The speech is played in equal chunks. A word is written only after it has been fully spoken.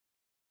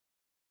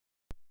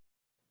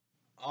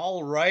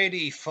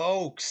Alrighty,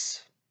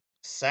 folks.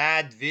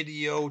 Sad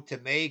video to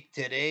make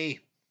today.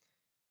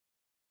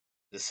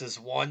 This is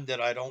one that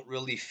I don't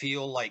really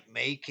feel like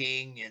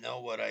making. You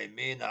know what I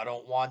mean? I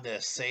don't want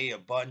to say a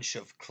bunch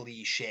of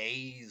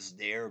cliches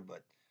there,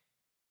 but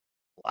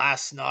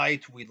last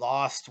night we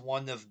lost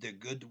one of the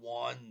good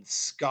ones,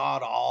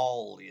 Scott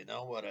Hall. You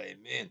know what I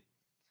mean?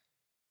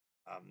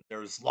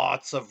 There's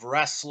lots of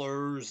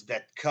wrestlers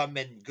that come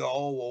and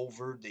go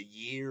over the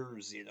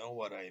years. You know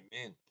what I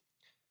mean?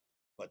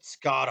 But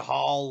Scott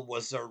Hall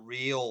was a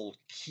real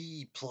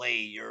key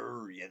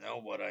player, you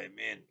know what I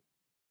mean?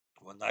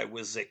 When I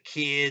was a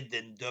kid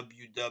in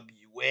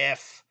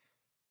WWF,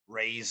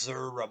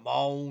 Razor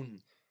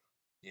Ramon,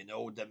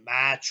 the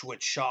match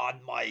with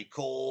Shawn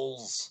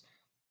Michaels,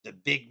 the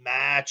big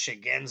match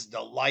against the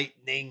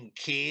Lightning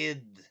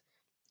Kid.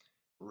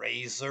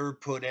 Razor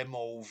put him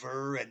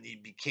over and he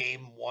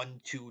became 1,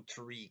 2,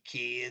 3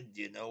 Kid.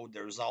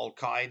 There's all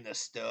kind of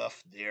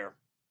stuff there.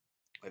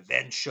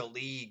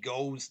 Eventually he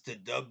goes to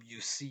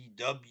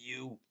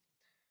WCW,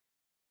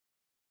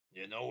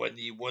 and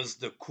he was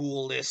the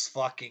coolest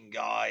fucking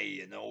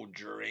guy,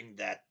 during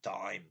that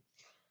time.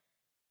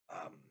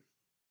 Um,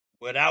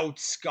 Without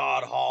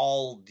Scott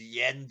Hall, the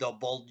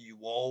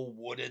NWO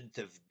wouldn't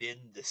have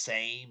been the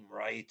same,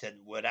 right?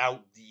 And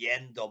without the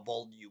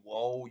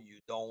NWO, you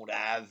don't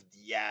have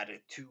the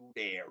Attitude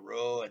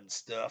Era and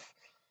stuff.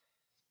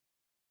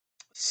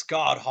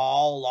 Scott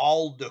Hall,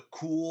 all the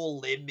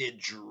cool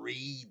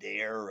imagery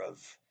there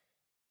of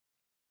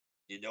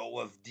the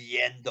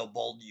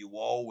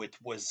NWO. It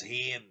was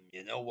him,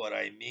 you know what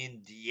I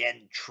mean? The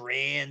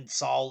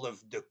entrance, all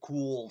of the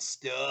cool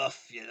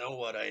stuff, you know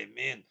what I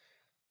mean?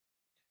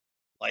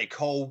 Like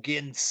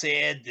Hogan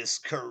said, his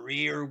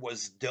career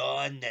was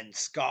done and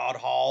Scott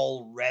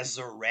Hall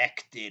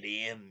resurrected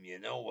him, you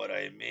know what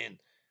I mean?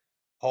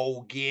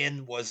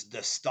 Hogan was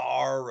the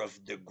star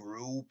of the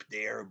group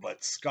there,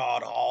 but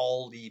Scott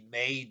Hall, he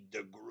made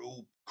the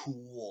group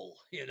cool,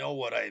 you know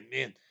what I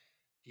mean?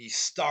 He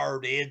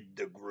started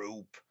the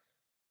group,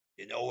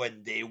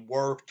 and they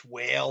worked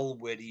well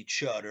with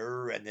each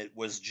other, and it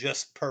was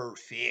just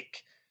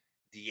perfect.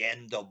 The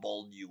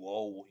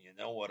NWO, you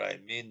know what I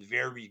mean?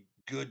 Very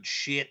good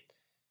shit,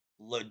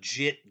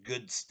 legit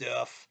good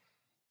stuff.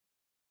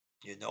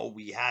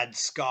 We had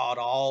Scott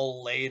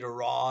Hall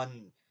later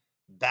on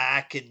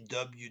back in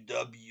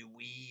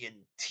WWE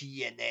and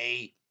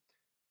TNA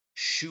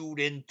shoot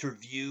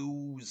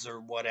interviews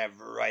or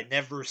whatever. I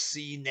never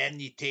seen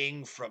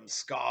anything from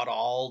Scott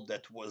Hall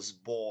that was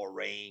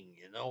boring,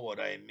 you know what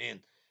I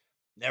mean?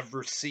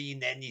 Never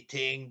seen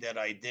anything that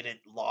I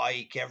didn't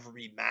like.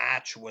 Every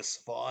match was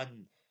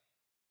fun.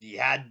 He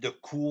had the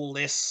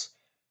coolest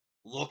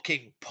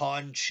looking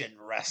punch in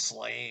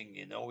wrestling.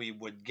 He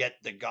would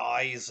get the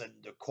guys in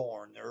the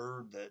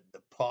corner, the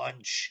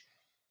punch,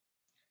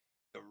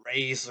 the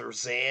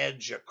razor's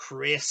edge, a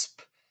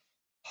crisp,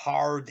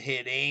 hard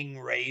hitting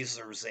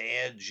razor's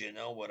edge. You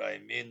know what I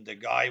mean? The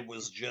guy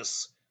was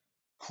just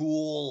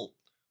cool,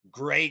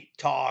 great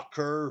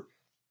talker,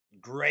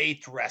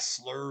 great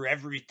wrestler.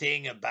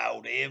 Everything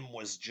about him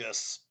was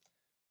just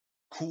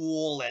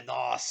cool and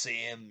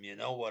awesome. You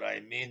know what I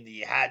mean?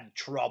 He had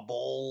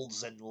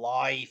troubles in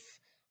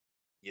life,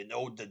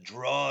 the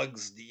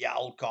drugs, the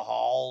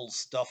alcohol,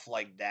 stuff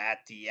like that.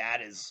 He had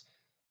his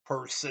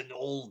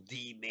personal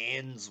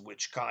demons,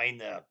 which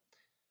kind of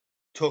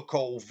took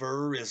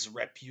over his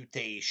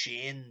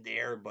reputation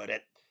there. But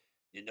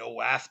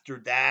after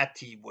that,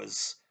 he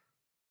was,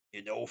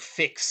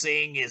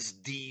 fixing his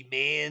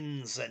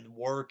demons and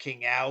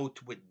working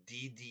out with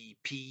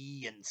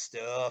DDP and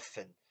stuff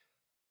and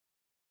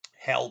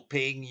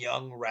helping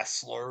young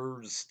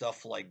wrestlers,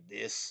 stuff like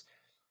this.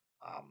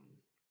 Um,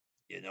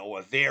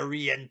 a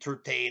very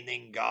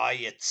entertaining guy.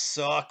 It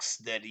sucks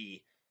that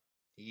he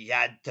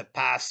had to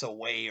pass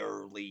away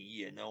early,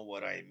 you know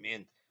what I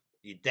mean?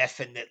 He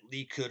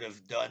definitely could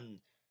have done,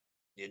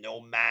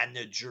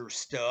 manager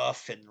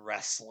stuff and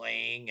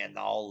wrestling and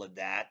all of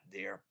that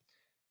there.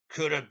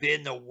 Could have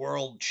been a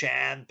world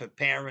champ.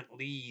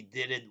 Apparently, he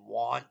didn't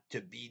want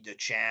to be the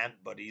champ,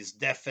 but he's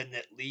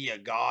definitely a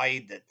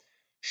guy that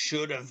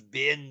should have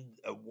been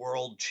a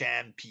world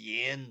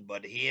champion.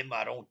 But him,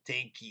 I don't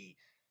think he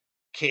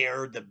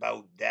cared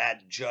about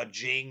that,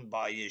 judging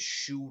by his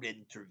shoot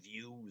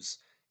interviews.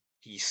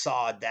 He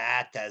saw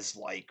that as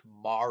like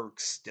Mark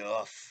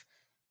stuff,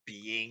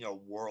 being a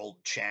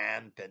world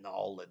champ and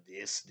all of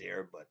this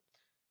there. But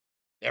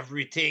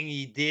everything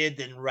he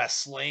did in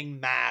wrestling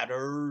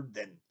mattered,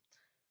 and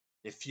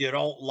if you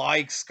don't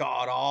like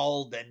Scott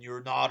Hall, then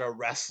you're not a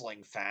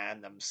wrestling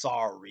fan. I'm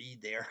sorry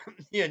there.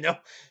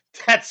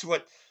 That's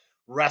what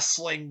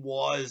wrestling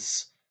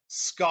was.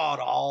 Scott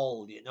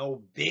Hall,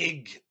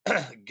 big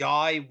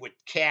guy with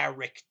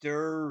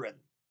character and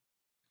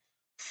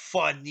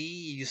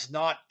funny. He's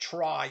not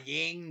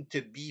trying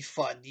to be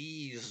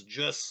funny. He's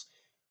just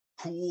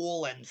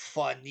cool and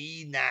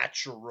funny,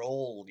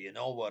 natural. You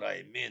know what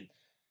I mean?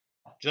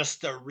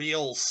 Just a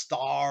real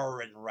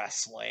star in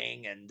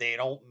wrestling, and they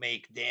don't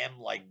make them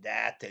like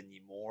that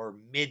anymore.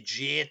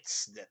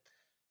 Midgets that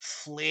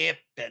flip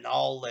and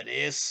all of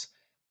this,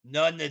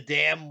 none of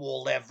them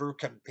will ever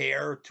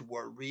compare to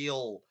a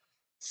real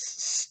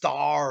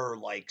star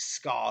like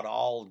Scott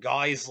Hall.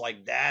 Guys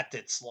like that,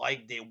 it's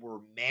like they were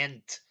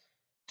meant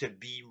to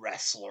be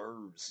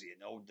wrestlers,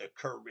 the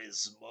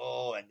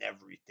charisma and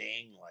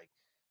everything. Like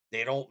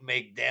they don't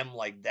make them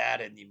like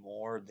that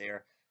anymore.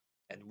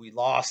 And we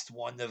lost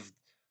one of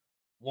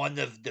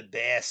the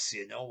best,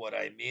 you know what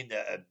I mean?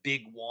 A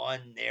big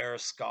one there,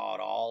 Scott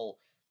Hall.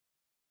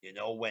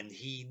 When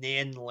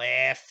Heenan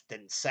left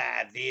and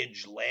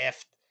Savage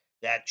left,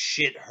 that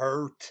shit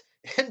hurt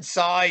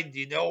inside,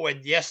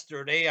 and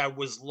yesterday I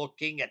was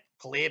looking at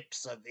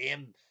clips of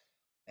him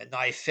and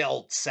I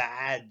felt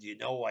sad,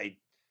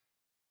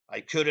 I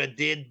could have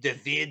did the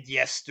vid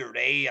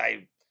yesterday.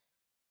 I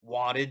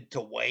wanted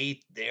to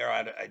wait there.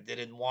 I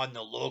didn't want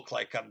to look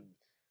like I'm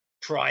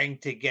trying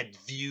to get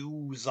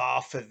views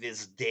off of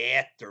his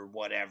death or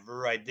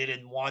whatever. I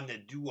didn't want to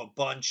do a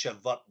bunch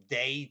of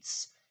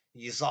updates.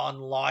 He's on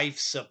life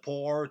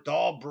support.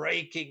 All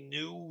breaking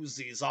news.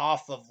 He's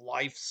off of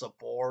life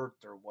support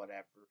or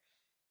whatever.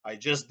 I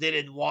just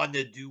didn't want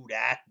to do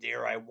that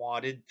there. I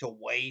wanted to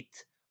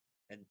wait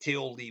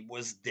until he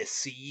was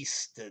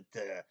deceased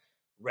to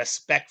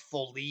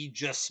respectfully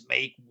just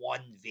make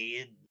one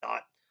vid,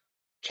 not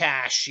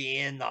cash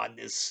in on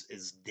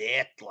his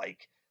debt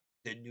like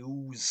the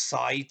news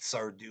sites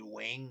are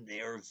doing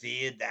their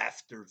vid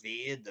after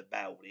vid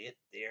about it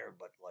there.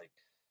 But like,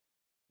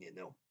 you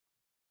know,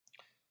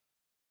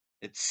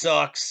 it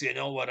sucks, you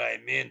know what I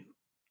mean?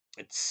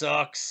 It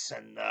sucks.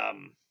 And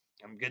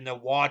I'm gonna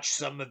watch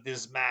some of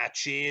his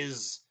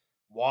matches,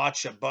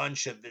 watch a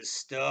bunch of his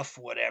stuff,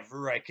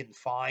 whatever I can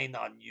find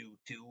on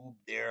YouTube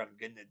there. I'm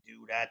gonna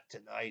do that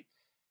tonight.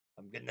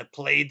 I'm gonna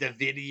play the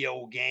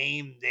video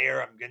game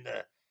there. I'm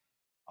gonna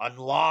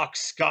unlock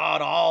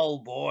Scott Hall,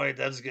 boy.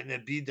 That's gonna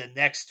be the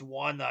next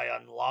one I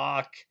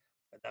unlock.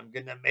 And I'm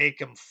gonna make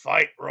him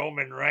fight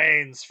Roman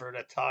Reigns for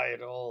the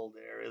title.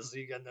 There, is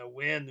he gonna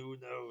win? Who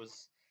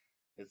knows?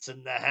 It's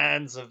in the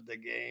hands of the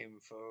game,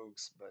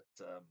 folks. But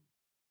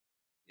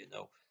you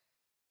know,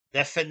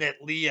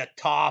 definitely a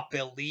top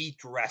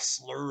elite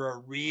wrestler, a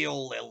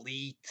real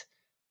elite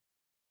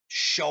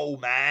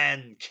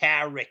showman,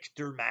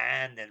 character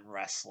man in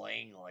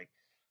wrestling. Like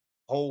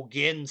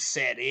Hogan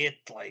said it,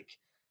 like,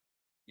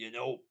 you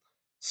know,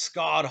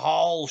 Scott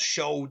Hall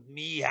showed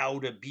me how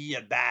to be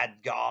a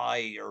bad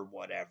guy or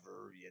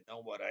whatever. You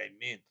know what I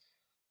mean?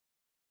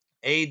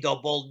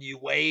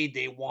 AWA,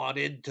 they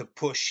wanted to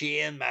push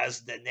him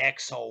as the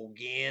next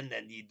Hogan,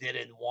 and he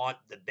didn't want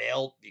the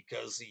belt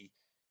because he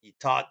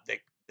thought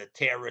the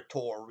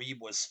territory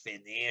was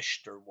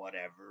finished or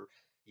whatever.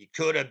 He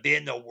could have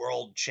been a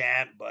world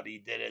champ, but he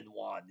didn't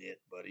want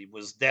it. But he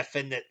was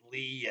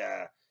definitely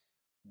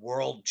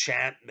world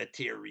champ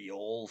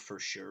material for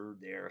sure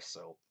there.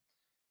 So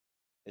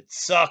it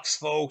sucks,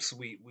 folks.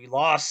 We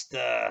lost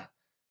a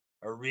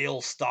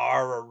real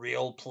star, a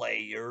real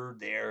player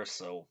there.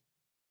 So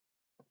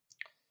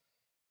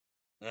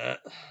uh,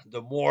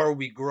 the more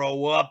we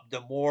grow up,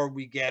 the more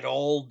we get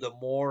old, the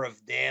more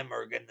of them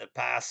are going to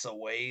pass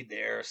away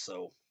there.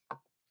 So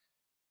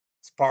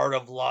it's part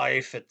of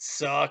life. It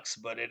sucks,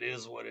 but it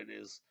is what it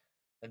is.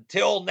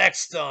 Until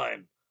next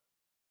time,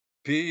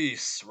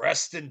 peace.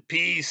 Rest in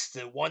peace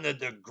to one of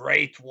the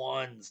great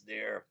ones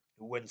there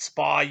who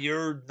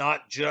inspired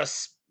not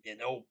just,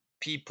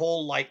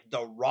 people like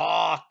The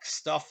Rock,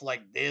 stuff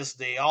like this.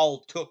 They all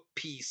took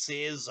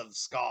pieces of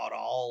Scott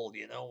Hall,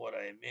 you know what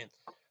I mean?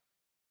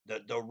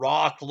 The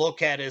Rock,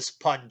 look at his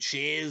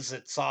punches.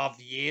 It's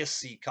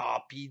obvious he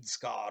copied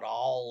Scott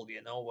Hall.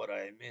 You know what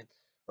I mean?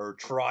 Or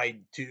tried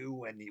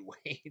to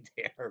anyway.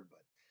 There,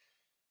 but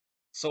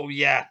so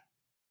yeah,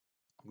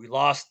 we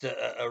lost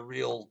a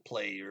real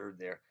player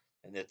there,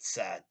 and it's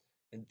sad.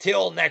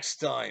 Until next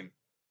time,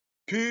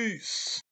 peace.